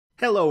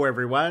Hello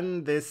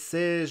everyone, this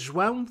is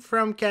João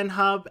from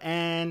Kenhub,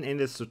 and in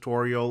this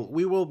tutorial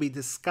we will be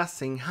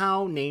discussing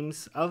how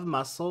names of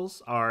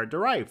muscles are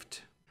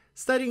derived.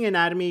 Studying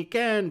anatomy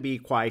can be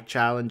quite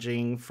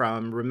challenging,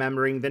 from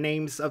remembering the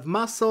names of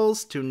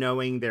muscles to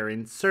knowing their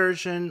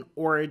insertion,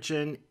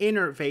 origin,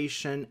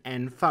 innervation,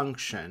 and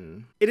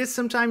function. It is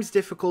sometimes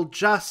difficult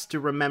just to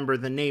remember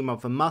the name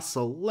of a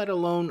muscle, let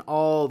alone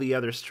all the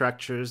other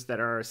structures that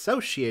are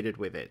associated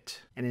with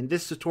it. And in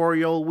this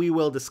tutorial, we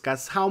will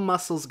discuss how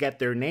muscles get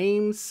their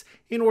names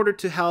in order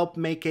to help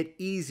make it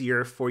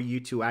easier for you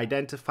to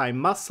identify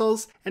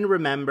muscles and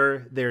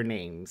remember their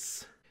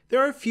names. There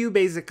are a few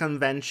basic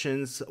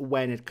conventions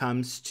when it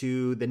comes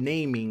to the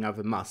naming of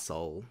a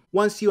muscle.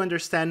 Once you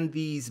understand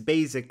these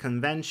basic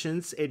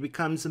conventions, it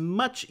becomes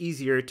much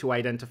easier to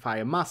identify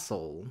a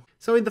muscle.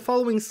 So in the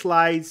following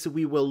slides,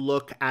 we will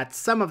look at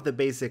some of the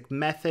basic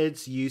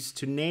methods used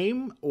to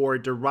name or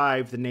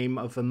derive the name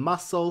of a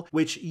muscle,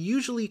 which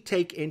usually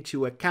take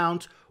into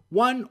account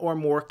one or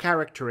more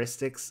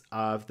characteristics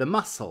of the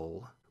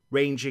muscle,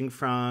 ranging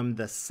from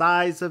the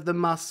size of the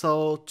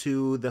muscle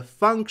to the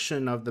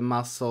function of the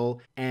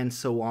muscle, and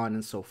so on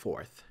and so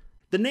forth.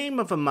 The name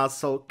of a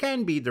muscle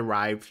can be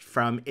derived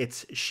from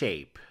its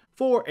shape.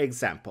 For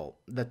example,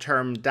 the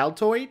term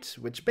deltoid,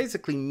 which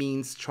basically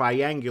means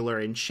triangular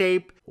in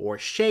shape or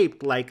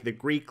shaped like the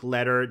Greek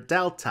letter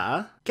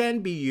delta, can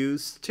be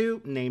used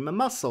to name a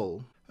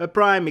muscle. A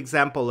prime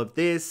example of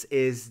this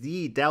is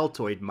the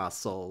deltoid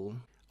muscle.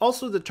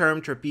 Also, the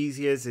term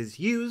trapezius is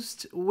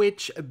used,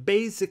 which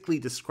basically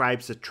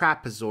describes a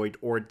trapezoid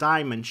or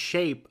diamond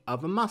shape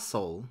of a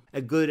muscle. A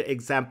good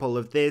example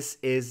of this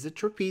is the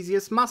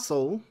trapezius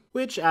muscle,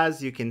 which,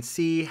 as you can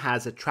see,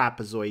 has a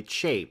trapezoid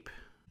shape.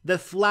 The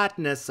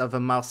flatness of a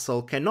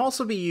muscle can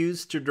also be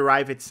used to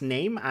derive its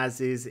name,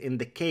 as is in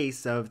the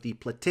case of the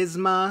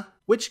platysma,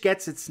 which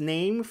gets its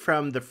name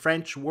from the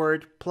French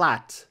word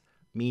plat,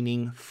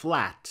 meaning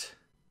flat.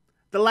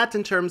 The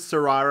Latin term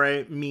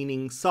serrare,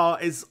 meaning saw,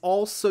 is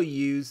also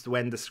used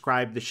when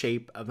describing the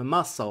shape of a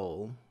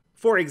muscle.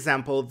 For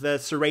example, the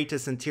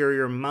serratus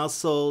anterior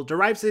muscle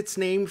derives its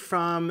name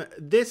from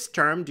this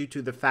term due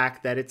to the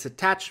fact that its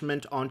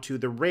attachment onto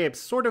the ribs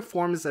sort of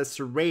forms a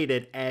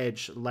serrated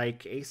edge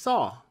like a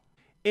saw.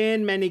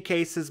 In many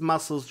cases,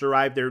 muscles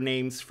derive their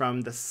names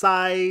from the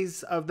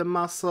size of the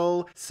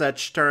muscle.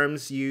 Such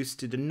terms used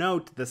to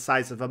denote the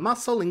size of a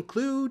muscle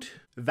include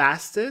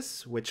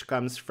vastus, which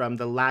comes from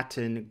the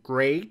Latin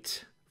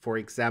great, for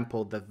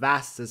example, the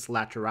vastus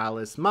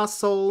lateralis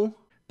muscle.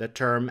 The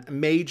term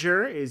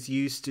major is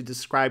used to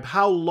describe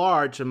how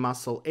large a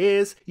muscle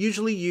is,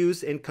 usually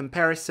used in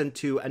comparison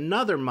to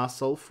another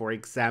muscle. For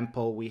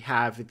example, we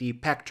have the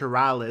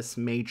pectoralis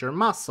major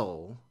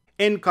muscle.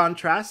 In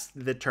contrast,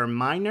 the term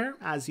minor,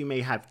 as you may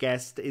have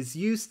guessed, is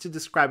used to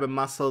describe a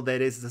muscle that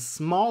is the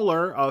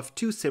smaller of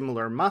two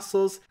similar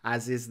muscles,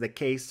 as is the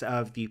case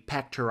of the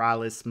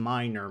pectoralis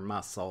minor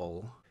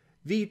muscle.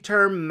 The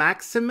term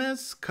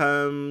maximus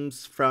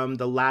comes from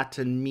the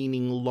Latin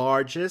meaning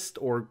largest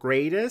or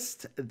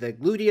greatest. The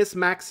gluteus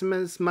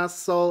maximus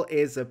muscle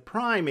is a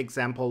prime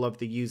example of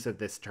the use of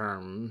this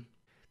term.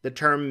 The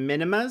term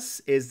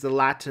minimus is the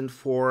Latin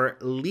for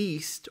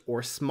least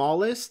or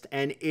smallest,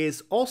 and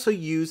is also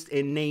used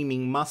in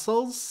naming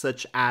muscles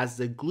such as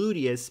the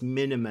gluteus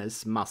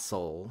minimus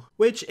muscle,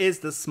 which is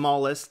the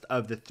smallest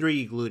of the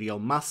three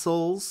gluteal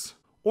muscles.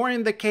 Or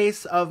in the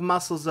case of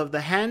muscles of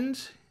the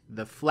hand,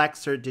 the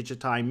flexor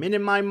digiti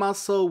minimi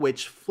muscle,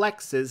 which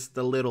flexes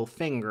the little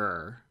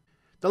finger.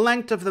 The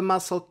length of the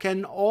muscle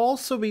can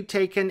also be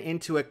taken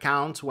into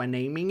account when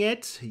naming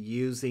it,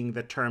 using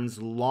the terms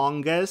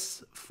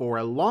longus for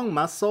a long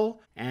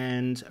muscle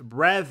and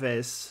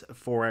brevis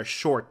for a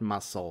short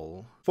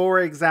muscle.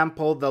 For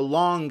example, the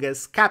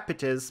longus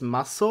capitis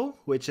muscle,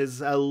 which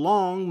is a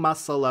long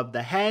muscle of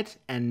the head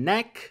and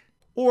neck,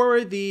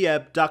 or the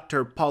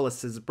abductor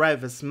pollicis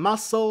brevis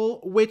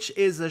muscle, which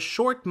is a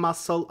short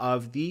muscle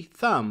of the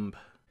thumb.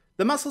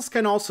 The muscles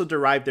can also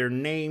derive their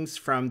names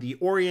from the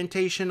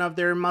orientation of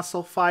their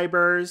muscle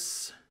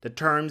fibers. The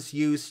terms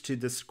used to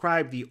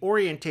describe the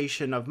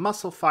orientation of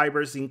muscle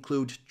fibers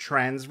include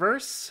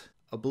transverse,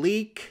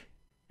 oblique,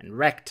 and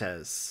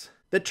rectus.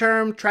 The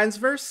term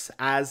transverse,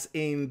 as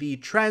in the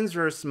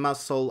transverse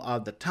muscle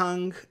of the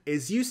tongue,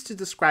 is used to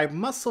describe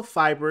muscle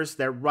fibers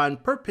that run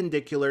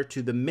perpendicular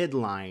to the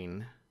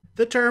midline.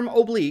 The term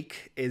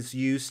oblique is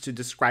used to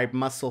describe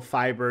muscle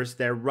fibers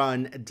that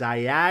run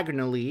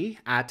diagonally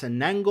at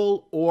an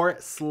angle or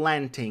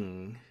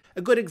slanting.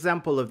 A good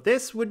example of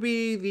this would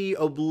be the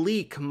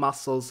oblique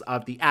muscles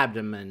of the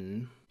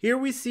abdomen. Here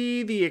we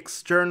see the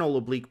external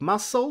oblique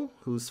muscle,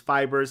 whose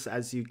fibers,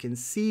 as you can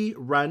see,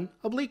 run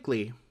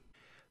obliquely.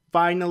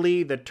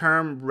 Finally, the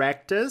term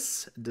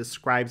rectus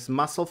describes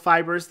muscle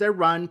fibers that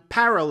run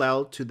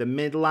parallel to the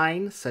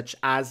midline, such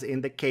as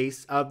in the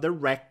case of the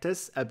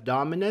rectus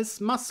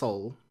abdominis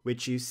muscle,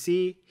 which you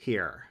see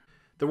here.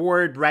 The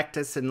word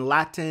rectus in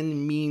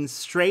Latin means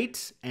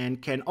straight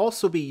and can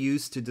also be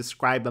used to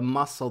describe a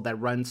muscle that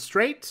runs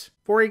straight.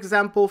 For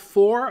example,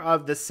 4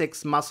 of the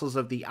 6 muscles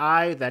of the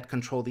eye that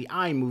control the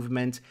eye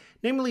movement,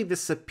 namely the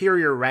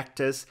superior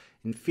rectus,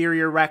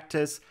 inferior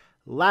rectus,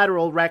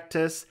 lateral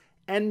rectus,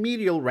 and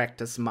medial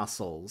rectus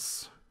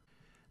muscles.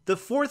 The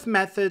fourth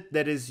method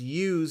that is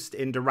used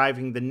in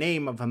deriving the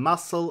name of a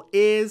muscle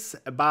is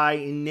by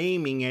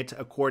naming it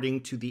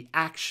according to the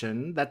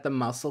action that the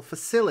muscle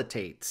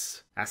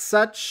facilitates. As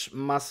such,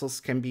 muscles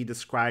can be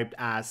described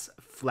as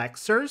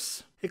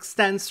flexors,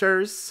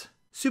 extensors,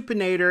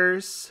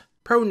 supinators,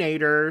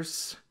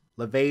 pronators,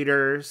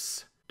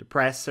 levators,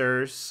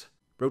 depressors,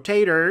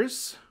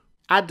 rotators,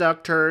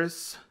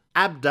 adductors,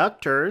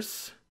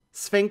 abductors,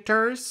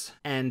 sphincters,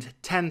 and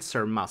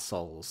tensor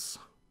muscles.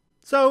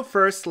 So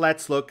first,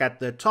 let's look at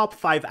the top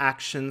 5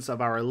 actions of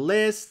our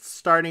list,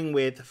 starting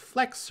with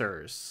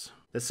flexors.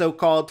 The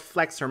so-called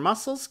flexor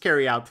muscles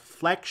carry out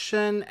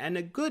flexion, and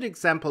a good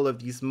example of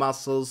these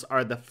muscles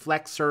are the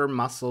flexor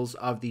muscles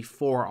of the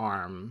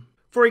forearm.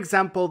 For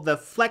example, the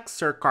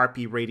flexor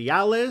carpi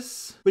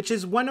radialis, which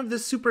is one of the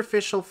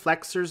superficial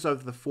flexors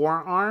of the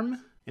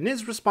forearm, and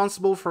is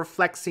responsible for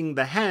flexing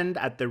the hand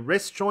at the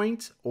wrist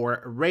joint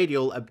or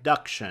radial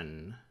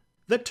abduction.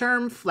 The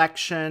term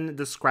flexion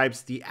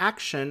describes the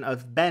action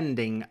of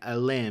bending a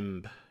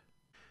limb.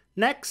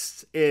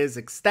 Next is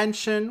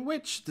extension,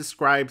 which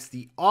describes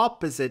the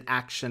opposite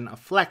action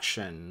of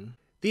flexion.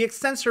 The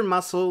extensor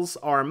muscles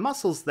are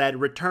muscles that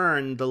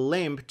return the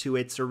limb to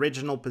its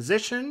original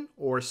position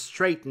or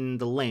straighten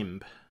the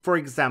limb. For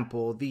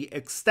example, the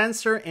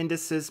extensor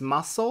indicis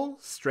muscle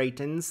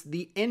straightens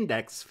the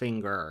index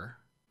finger.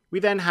 We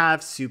then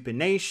have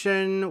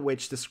supination,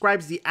 which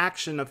describes the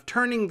action of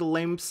turning the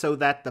limb so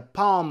that the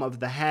palm of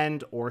the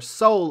hand or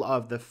sole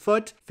of the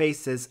foot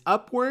faces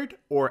upward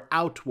or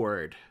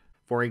outward.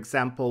 For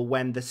example,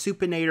 when the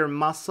supinator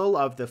muscle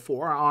of the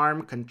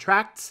forearm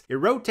contracts, it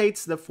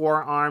rotates the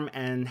forearm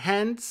and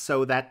hand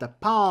so that the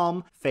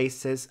palm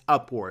faces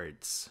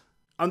upwards.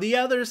 On the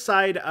other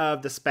side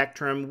of the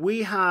spectrum,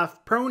 we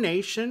have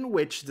pronation,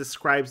 which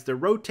describes the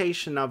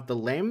rotation of the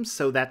limb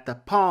so that the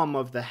palm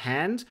of the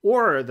hand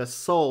or the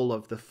sole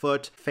of the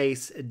foot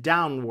face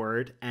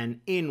downward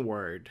and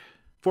inward.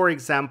 For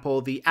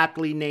example, the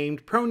aptly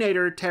named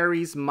pronator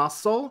teres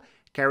muscle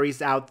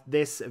carries out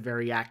this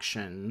very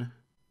action.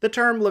 The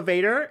term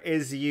levator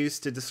is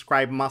used to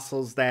describe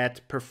muscles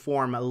that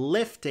perform a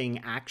lifting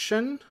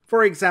action.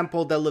 For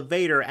example, the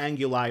levator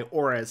anguli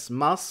oris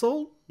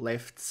muscle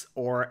lifts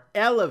or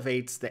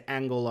elevates the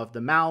angle of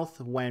the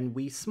mouth when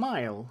we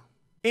smile.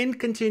 In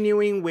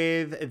continuing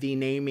with the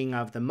naming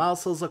of the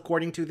muscles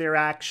according to their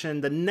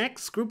action, the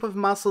next group of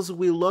muscles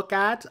we look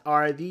at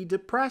are the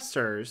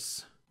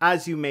depressors.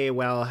 As you may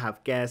well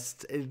have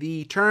guessed,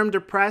 the term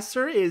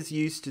depressor is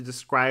used to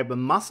describe a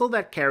muscle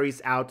that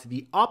carries out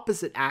the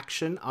opposite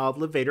action of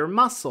levator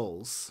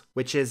muscles,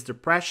 which is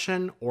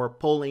depression or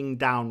pulling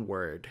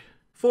downward.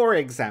 For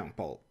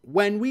example,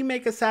 when we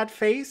make a sad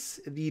face,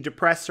 the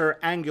depressor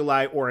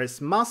anguli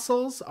oris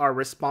muscles are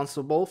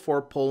responsible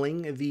for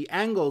pulling the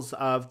angles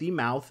of the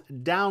mouth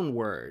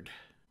downward.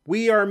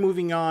 We are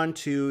moving on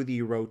to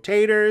the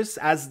rotators.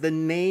 As the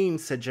name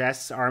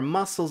suggests, are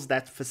muscles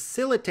that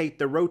facilitate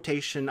the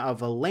rotation of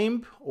a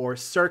limb or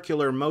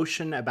circular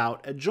motion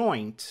about a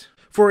joint.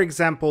 For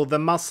example, the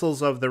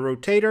muscles of the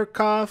rotator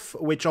cuff,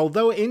 which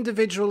although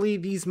individually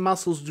these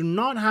muscles do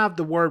not have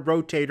the word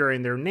rotator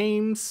in their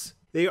names,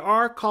 they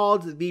are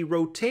called the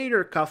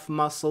rotator cuff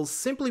muscles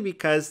simply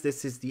because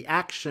this is the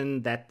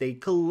action that they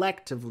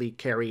collectively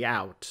carry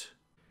out.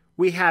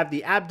 We have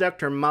the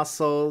abductor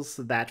muscles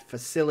that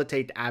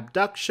facilitate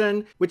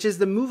abduction, which is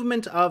the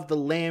movement of the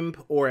limb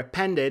or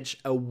appendage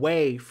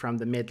away from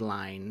the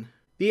midline.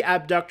 The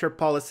abductor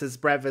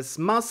pollicis brevis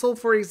muscle,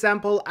 for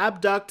example,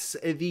 abducts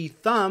the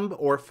thumb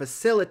or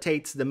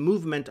facilitates the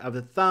movement of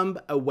the thumb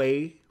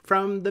away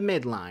from the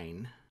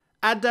midline.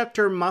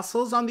 Adductor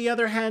muscles, on the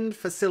other hand,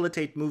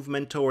 facilitate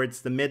movement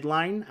towards the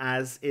midline,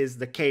 as is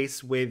the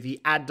case with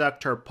the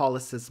adductor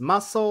pollicis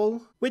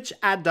muscle, which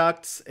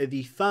adducts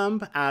the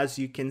thumb, as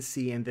you can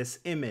see in this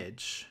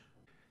image.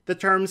 The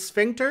term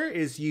sphincter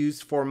is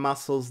used for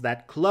muscles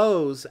that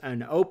close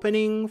an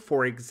opening,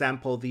 for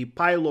example, the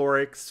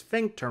pyloric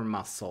sphincter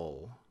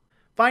muscle.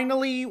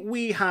 Finally,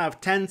 we have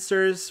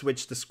tensors,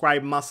 which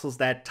describe muscles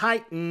that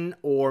tighten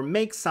or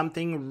make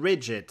something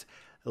rigid,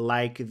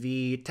 like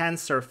the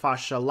tensor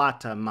fascia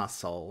lata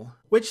muscle,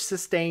 which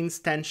sustains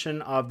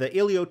tension of the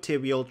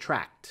iliotibial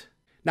tract.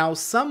 Now,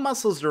 some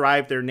muscles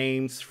derive their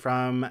names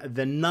from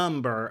the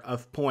number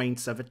of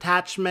points of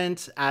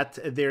attachment at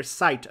their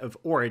site of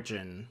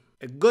origin.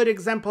 A good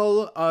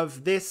example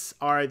of this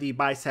are the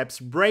biceps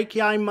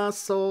brachii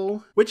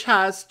muscle, which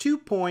has 2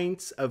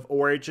 points of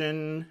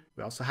origin.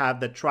 We also have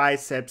the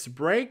triceps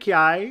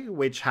brachii,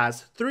 which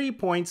has 3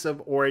 points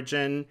of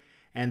origin,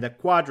 and the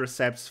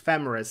quadriceps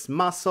femoris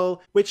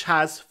muscle, which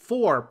has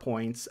 4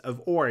 points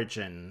of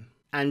origin.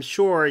 I'm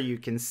sure you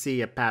can see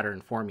a pattern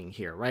forming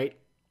here, right?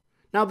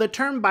 Now the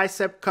term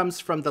bicep comes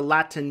from the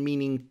Latin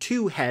meaning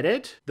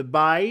two-headed, the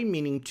bi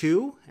meaning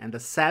two, and the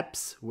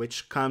ceps,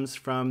 which comes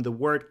from the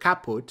word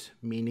caput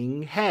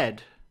meaning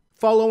head.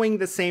 Following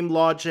the same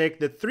logic,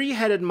 the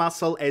three-headed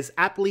muscle is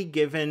aptly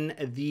given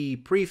the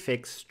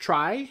prefix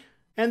tri,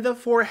 and the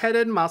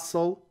four-headed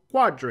muscle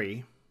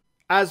quadri.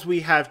 As we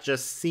have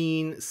just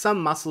seen,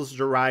 some muscles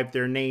derive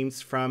their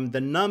names from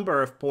the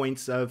number of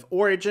points of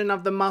origin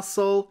of the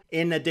muscle.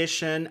 In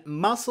addition,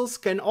 muscles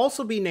can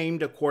also be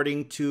named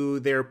according to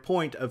their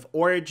point of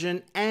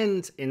origin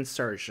and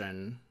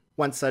insertion.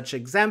 One such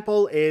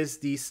example is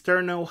the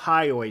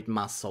sternohyoid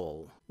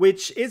muscle,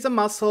 which is a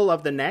muscle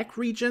of the neck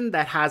region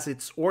that has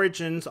its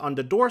origins on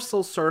the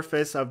dorsal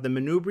surface of the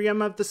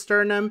manubrium of the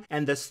sternum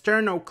and the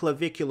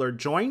sternoclavicular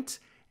joint,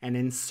 and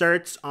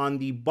inserts on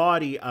the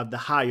body of the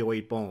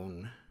hyoid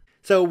bone.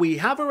 So we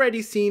have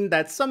already seen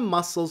that some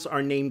muscles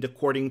are named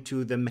according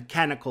to the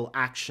mechanical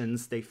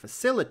actions they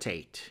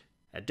facilitate.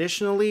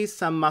 Additionally,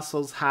 some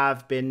muscles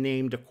have been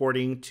named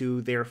according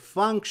to their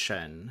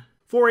function.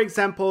 For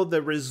example,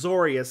 the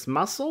risorius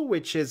muscle,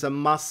 which is a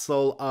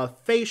muscle of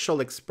facial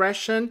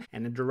expression,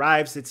 and it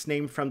derives its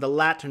name from the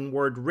Latin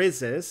word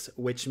risus,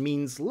 which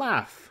means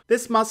laugh.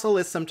 This muscle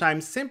is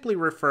sometimes simply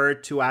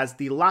referred to as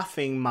the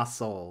laughing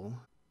muscle.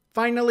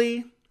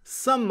 Finally,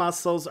 some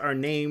muscles are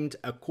named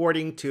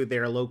according to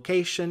their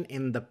location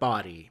in the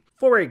body.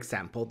 For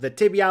example, the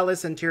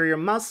tibialis anterior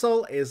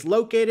muscle is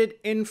located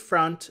in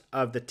front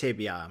of the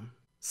tibia.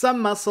 Some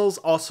muscles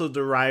also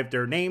derive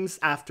their names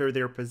after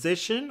their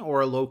position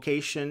or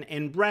location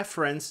in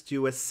reference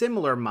to a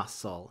similar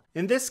muscle.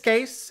 In this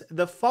case,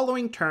 the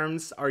following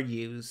terms are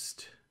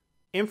used.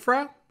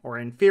 Infra, or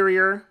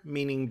inferior,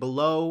 meaning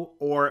below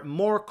or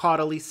more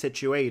caudally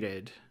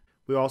situated.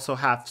 We also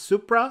have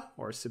supra,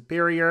 or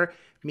superior,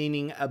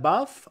 meaning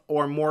above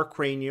or more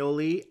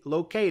cranially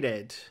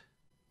located.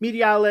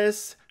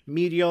 Medialis,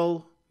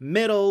 medial,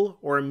 middle,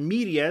 or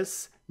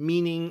medius,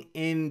 meaning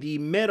in the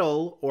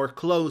middle or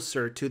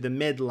closer to the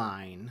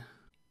midline.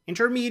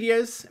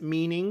 Intermedius,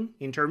 meaning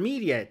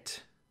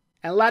intermediate.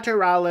 And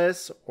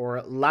lateralis,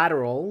 or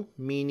lateral,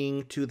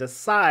 meaning to the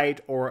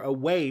side or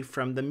away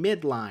from the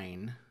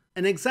midline.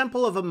 An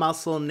example of a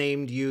muscle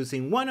named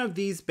using one of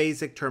these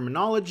basic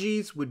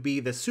terminologies would be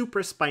the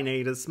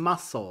supraspinatus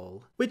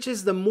muscle, which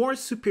is the more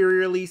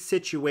superiorly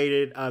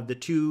situated of the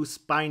two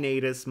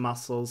spinatus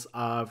muscles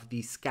of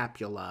the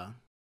scapula.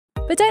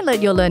 But don't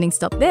let your learning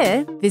stop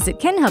there. Visit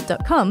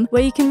kenhub.com,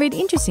 where you can read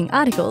interesting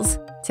articles,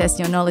 test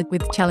your knowledge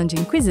with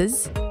challenging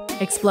quizzes,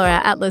 explore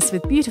our atlas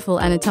with beautiful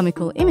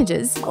anatomical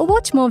images, or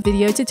watch more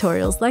video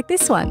tutorials like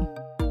this one.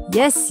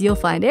 Yes, you'll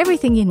find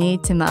everything you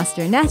need to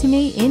master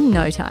anatomy in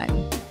no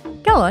time.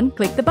 Go on,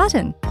 click the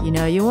button. You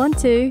know you want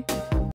to.